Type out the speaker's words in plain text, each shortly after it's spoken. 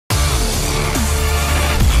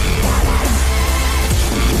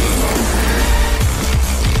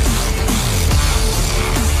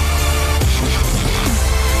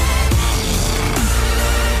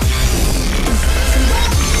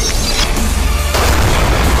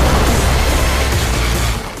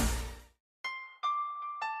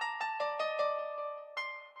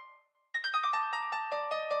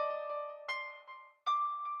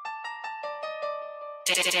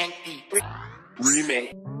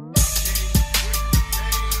Remake.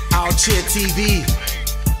 OutcheaTv,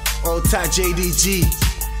 old time JDG,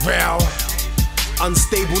 real,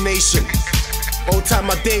 unstable nation, old time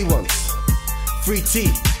my day ones, free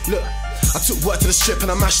T. Look, I took work to the strip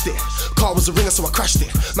and I mashed it. Car was a ringer so I crashed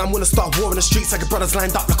it. Man wanna start war in the streets like your brothers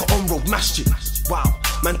lined up like an on-road mashed it. Wow,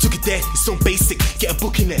 man took it there, it's so basic, get a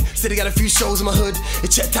book in there. Said he got a few shows in my hood,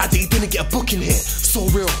 it checked out that he didn't get a book in here. So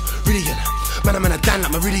real, Reallion, man I'm in a dan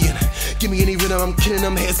like Meridian. Give me any rhythm, I'm killing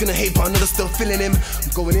them. Haters gonna hate but another still feeling him.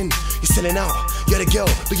 I'm going in, you're selling out. You're the girl,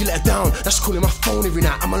 but you let her down. That's calling my phone every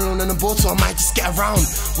night. I'm alone on the board so I might just get around.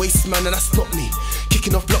 Waste man and that's not me.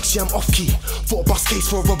 Kicking off blocks, yeah I'm off key. Fought a bus case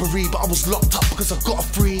for a robbery but I was locked up because I got a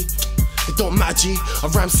free. It don't matter G, I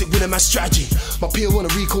rhyme sick with my strategy. My peer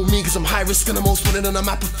wanna recall me cause I'm high risk and the most wanted on the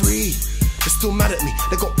map of free. They're still mad at me,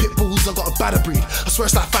 they got pit bulls, I got a badder breed. I swear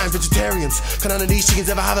it's like fine vegetarians, can none of these chickens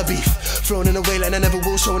ever have a beef? Thrown in away like I never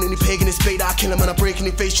will, showing any pagan is bait that I kill them and I break in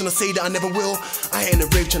their face trying to say that I never will. I ain't in the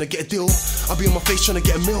rave trying to get a deal, I'll be on my face trying to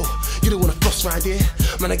get a meal. You don't wanna floss right here,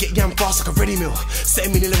 man I get yam fast like a ready meal.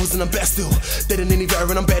 Setting me the levels and I'm better still, dead than any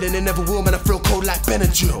veteran I'm better than they never will. Man I feel cold like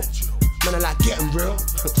Benadryl, man I like getting real.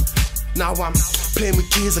 Now I'm playing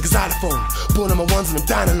with kids like a xylophone. Born on my ones and I'm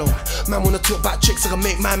dying alone. Man wanna talk about chicks, I can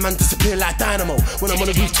make my man disappear like dynamo. When I'm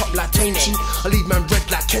on the rooftop like Tenchi, I leave man red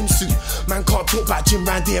like Kensu. Man can't talk about gym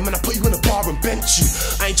round here, man I put you in a bar and bench you.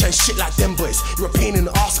 I ain't trying shit like them boys, you're a pain in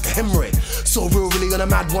the arse like a hemorrhoid. So real, really on a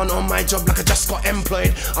mad one on my job like I just got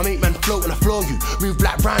employed. I make man float and I floor you, move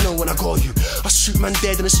like Rhino when I go you. I shoot man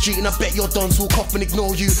dead in the street and I bet your dons walk off and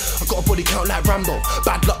ignore you. I got a body count like Rambo,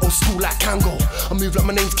 bad luck old school like Kango. I move like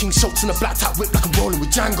my name's King Schultz in a black top whip like I'm rolling with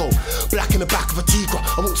Django. Black in the back of a Tigra,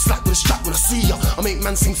 I won't slack with a strap when I see ya. I make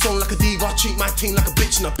man sing song like a diva, treat my team like a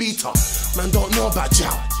bitch and a beater. Man don't know about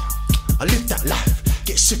jail, I live that life.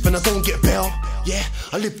 Get shit and I don't get bail, yeah,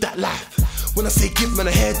 I live that life. When I say give man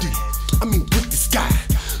a hairdo, I mean with this guy.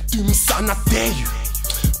 Do me something, I dare you,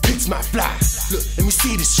 pigs might fly. Look, let me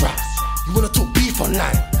see this right. You wanna talk beef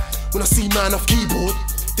online? When I see man off keyboard,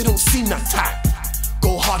 they don't seem that tight.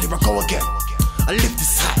 Go hard, here I go again, I live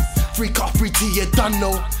this high. Free car, free tea, yeah, done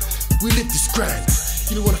no. We live this grind,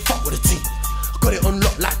 you don't wanna fuck with a team. I got it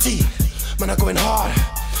unlocked like T. Man, I'm going hard,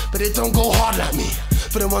 but they don't go hard like me.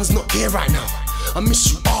 For the ones not here right now, I miss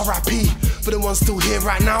you, R.I.P. For the ones still here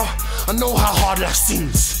right now, I know how hard life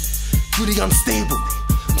seems. Really unstable,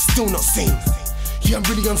 I'm still not sane. Yeah, I'm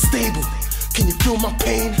really unstable, can you feel my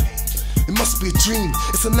pain? It must be a dream,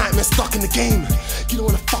 it's a nightmare stuck in the game. You don't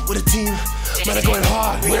wanna fuck with a team, man, I'm going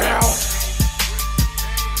hard, we're out.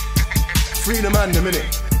 Free the man a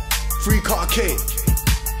minute, free Carter K,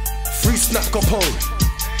 free Snap Capone,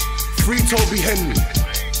 free Toby Henry,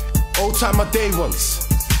 old time my day ones,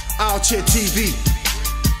 OutcheaTv,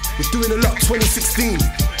 we're doing a lot 2016,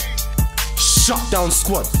 Shutdown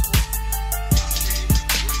Squad.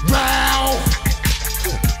 Wow!